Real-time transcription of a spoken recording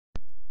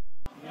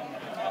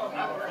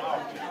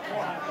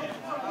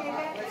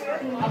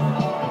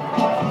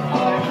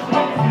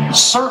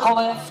Circle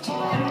left,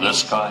 the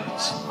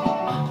skies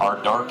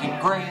are dark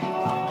and gray.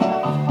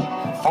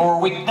 For a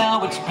week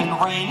now it's been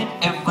raining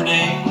every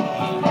day.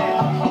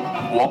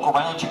 Walk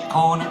around your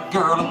corner,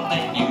 girl, and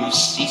then you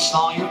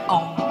seesaw your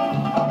own.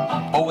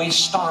 Always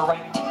star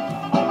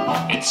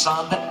right, it's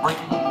on that ring.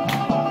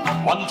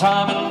 One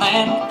time and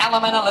then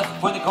Alamana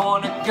left with a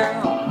corner,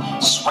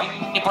 girl.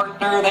 Swing your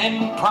partner,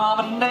 then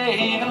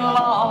promenade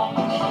along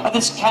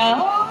this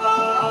cow.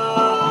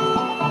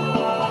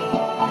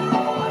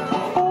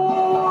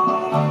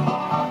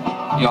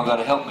 Y'all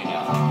gotta help me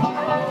now.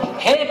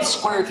 Head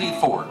square through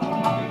four.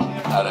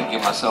 Gotta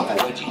give myself a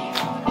wedgie.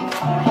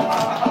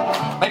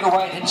 Make a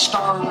right hand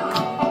star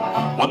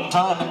one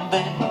time and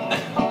then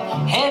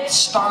head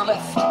star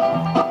left.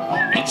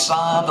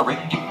 Inside the ring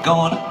you're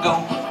gonna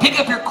go. Pick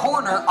up your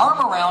corner,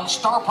 arm around,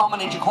 star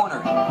promenade your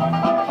corner.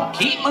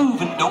 Keep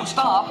moving, don't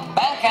stop.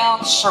 Back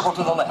out, circle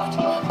to the left.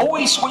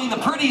 Always swing the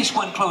prettiest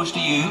one close to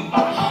you.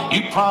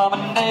 You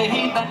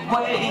promenade that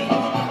way.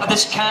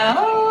 This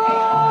cow.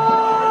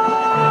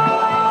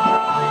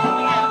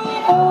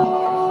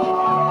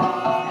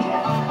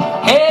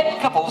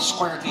 Couple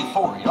square through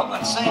four, y'all got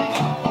to sing.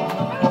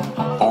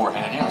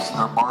 Forehand yes,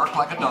 or bark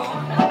like a dog.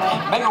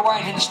 Make a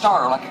right hand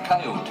star like a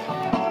coyote.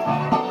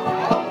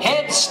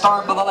 Head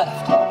star to the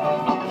left.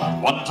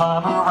 One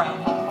time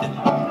around.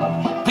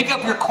 Pick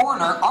up your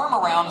corner, arm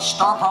around,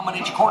 star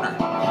promenade your corner.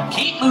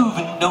 Keep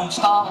moving, don't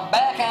stop.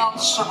 Back out,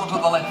 circle to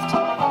the left.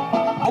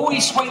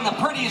 Always swing the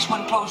prettiest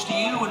one close to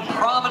you and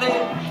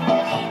promenade.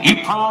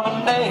 You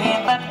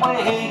promenade that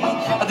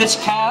way.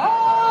 This cow.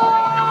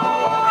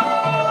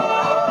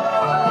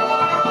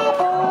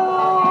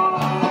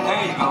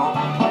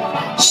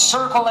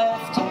 Circle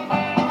left,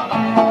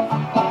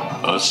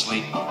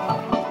 asleep,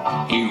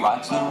 he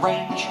rides the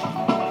range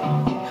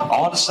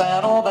on a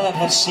saddle that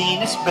has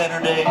seen its better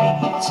days.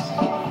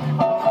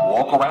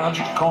 Walk around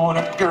your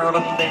corner, girl,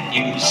 and then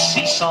you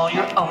seesaw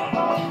your own.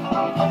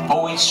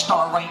 Always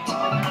star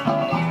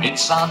right,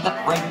 it's on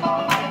that ring.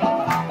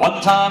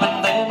 One time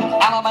and then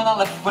Alamana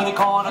left with a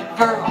corner,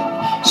 girl.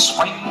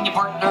 Swing your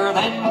partner,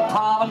 then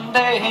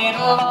promenade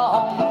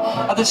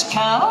along this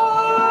cow.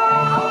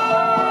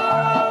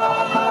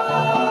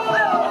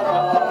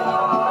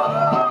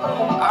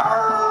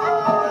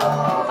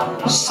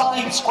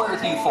 Side square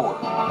through four.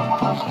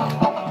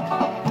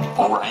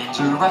 Four hands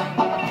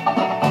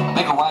around.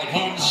 Make a right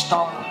hand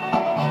star.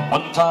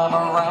 One time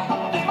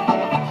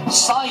around.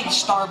 Side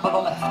star by the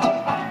left.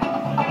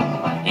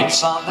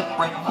 Inside the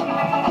ring.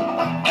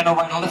 And a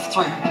right and left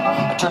through.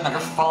 Turn like a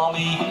fall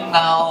me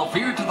now.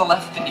 Veer to the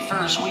left in your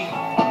Ferris wheel.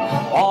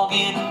 Walk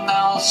in and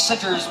now.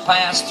 Centers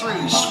pass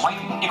through.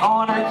 Swing your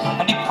corner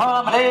and you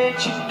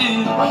promenade you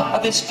do.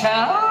 This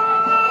cow.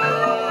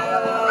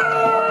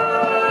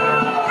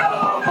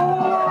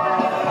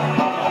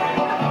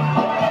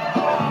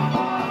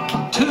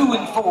 Two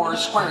and four,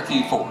 square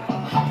through four.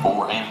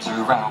 Four hands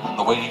around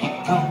the way you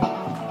go.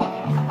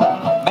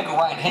 Make a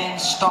right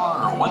hand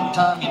star, one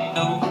time you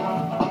know.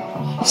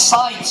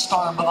 Side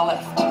star by the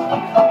left.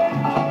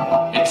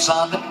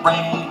 Inside that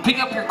ring, pick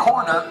up your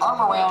corner,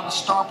 arm around,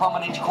 star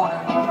promenade your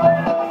corner.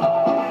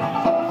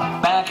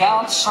 Back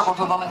out, circle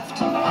to the left.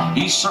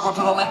 You circle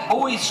to the left,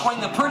 always swing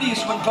the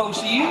prettiest one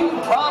close to you.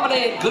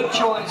 Promenade, good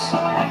choice.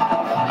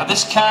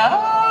 This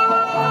cow.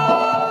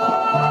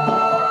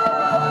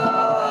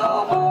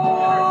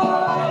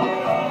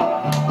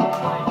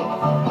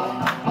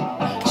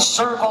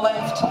 Circle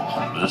left,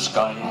 the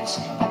skies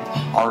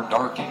are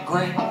dark and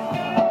gray.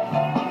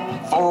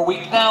 For a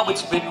week now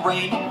it's been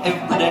raining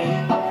every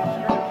day.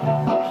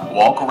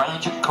 Walk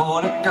around your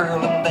corner,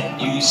 girl, and then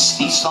you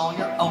seesaw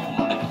your own.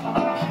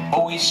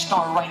 Always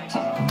star right,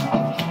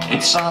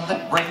 it's on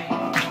that ring.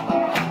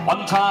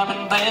 One time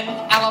and then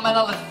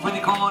Alamana left with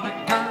your corner,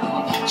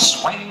 girl.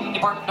 Swing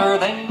your partner,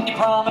 then you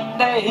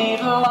promenade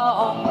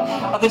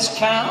along this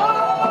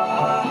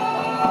cow.